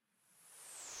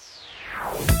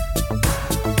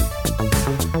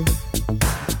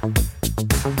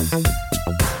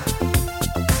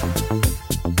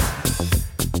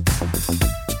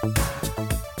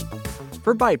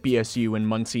Byte BSU in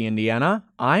Muncie, Indiana,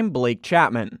 I'm Blake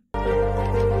Chapman.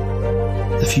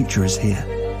 The future is here.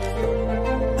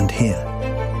 And here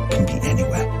can be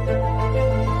anywhere.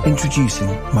 Introducing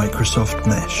Microsoft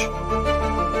Mesh.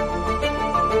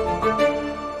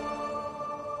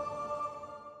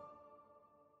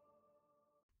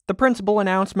 The principal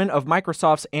announcement of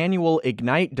Microsoft's annual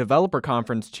Ignite Developer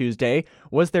Conference Tuesday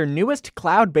was their newest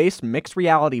cloud-based mixed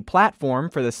reality platform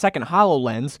for the second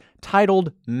HoloLens,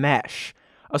 titled Mesh.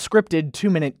 A scripted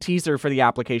 2-minute teaser for the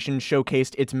application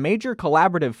showcased its major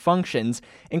collaborative functions,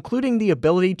 including the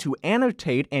ability to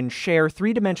annotate and share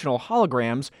three-dimensional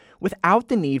holograms without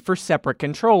the need for separate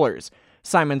controllers.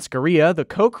 Simon Scaria, the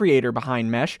co-creator behind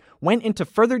Mesh, went into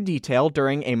further detail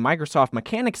during a Microsoft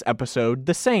Mechanics episode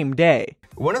the same day.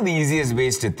 One of the easiest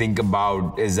ways to think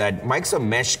about is that Microsoft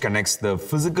Mesh connects the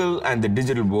physical and the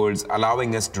digital worlds,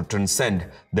 allowing us to transcend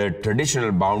the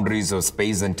traditional boundaries of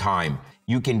space and time.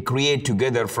 You can create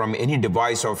together from any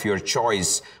device of your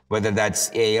choice, whether that's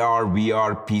AR,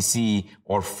 VR, PC,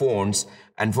 or phones.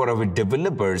 And for our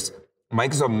developers,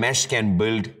 Microsoft Mesh can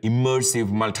build immersive,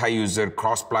 multi-user,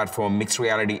 cross-platform mixed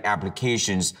reality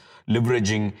applications,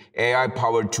 leveraging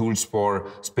AI-powered tools for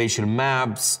spatial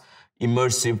maps,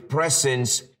 immersive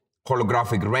presence,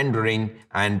 holographic rendering,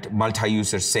 and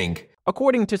multi-user sync.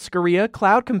 According to Scaria,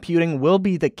 cloud computing will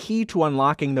be the key to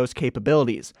unlocking those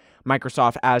capabilities.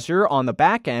 Microsoft Azure on the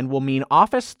back end will mean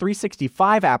Office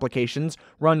 365 applications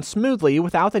run smoothly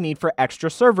without the need for extra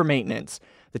server maintenance.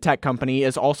 The tech company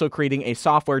is also creating a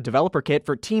software developer kit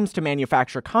for teams to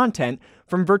manufacture content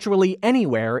from virtually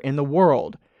anywhere in the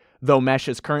world. Though Mesh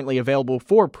is currently available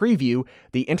for preview,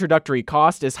 the introductory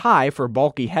cost is high for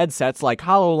bulky headsets like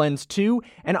HoloLens 2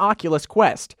 and Oculus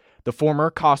Quest. The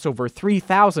former costs over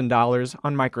 $3,000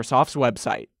 on Microsoft's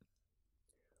website.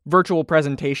 Virtual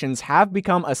presentations have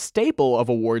become a staple of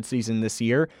award season this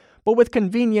year, but with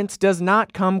convenience does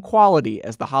not come quality,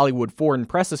 as the Hollywood Foreign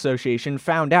Press Association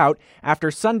found out after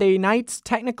Sunday night's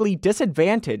technically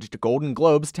disadvantaged Golden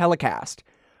Globes telecast.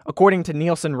 According to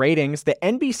Nielsen ratings, the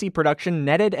NBC production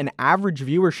netted an average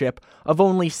viewership of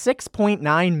only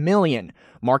 6.9 million,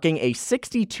 marking a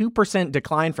 62%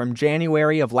 decline from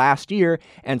January of last year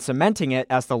and cementing it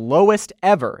as the lowest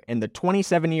ever in the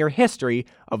 27-year history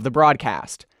of the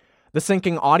broadcast. The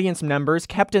sinking audience numbers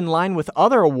kept in line with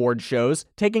other award shows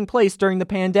taking place during the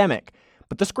pandemic,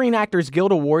 but the Screen Actors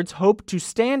Guild Awards hope to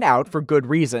stand out for good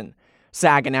reason.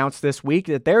 SAG announced this week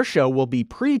that their show will be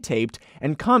pre-taped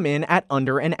and come in at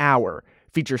under an hour.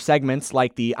 Feature segments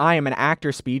like the I Am an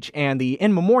Actor speech and the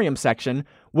In Memoriam section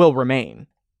will remain.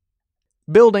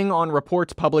 Building on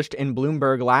reports published in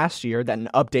Bloomberg last year that an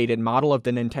updated model of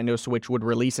the Nintendo Switch would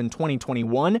release in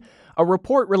 2021, a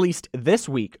report released this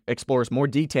week explores more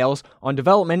details on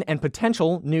development and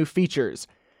potential new features.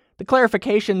 The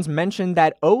clarifications mention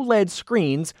that OLED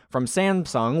screens from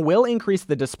Samsung will increase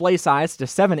the display size to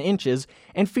 7 inches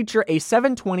and feature a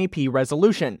 720p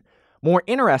resolution. More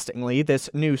interestingly, this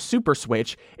new Super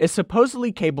Switch is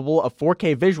supposedly capable of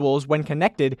 4K visuals when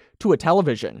connected to a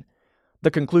television. The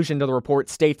conclusion to the report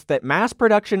states that mass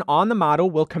production on the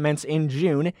model will commence in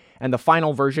June, and the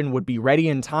final version would be ready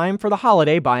in time for the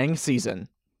holiday buying season.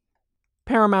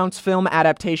 Paramount's film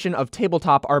adaptation of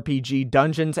tabletop RPG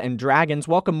Dungeons & Dragons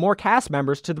welcomed more cast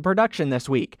members to the production this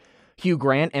week. Hugh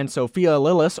Grant and Sophia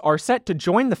Lillis are set to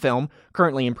join the film,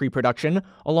 currently in pre-production,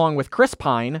 along with Chris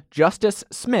Pine, Justice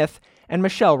Smith, and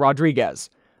Michelle Rodriguez.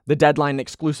 The Deadline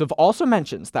exclusive also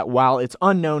mentions that while it's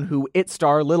unknown who It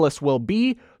star Lillis will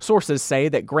be, sources say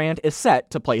that Grant is set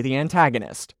to play the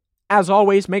antagonist. As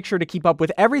always, make sure to keep up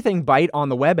with everything Byte on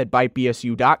the web at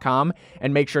bytebsu.com,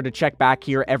 and make sure to check back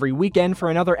here every weekend for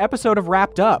another episode of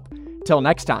Wrapped Up. Till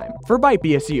next time, for Byte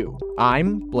BSU,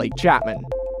 I'm Blake Chapman.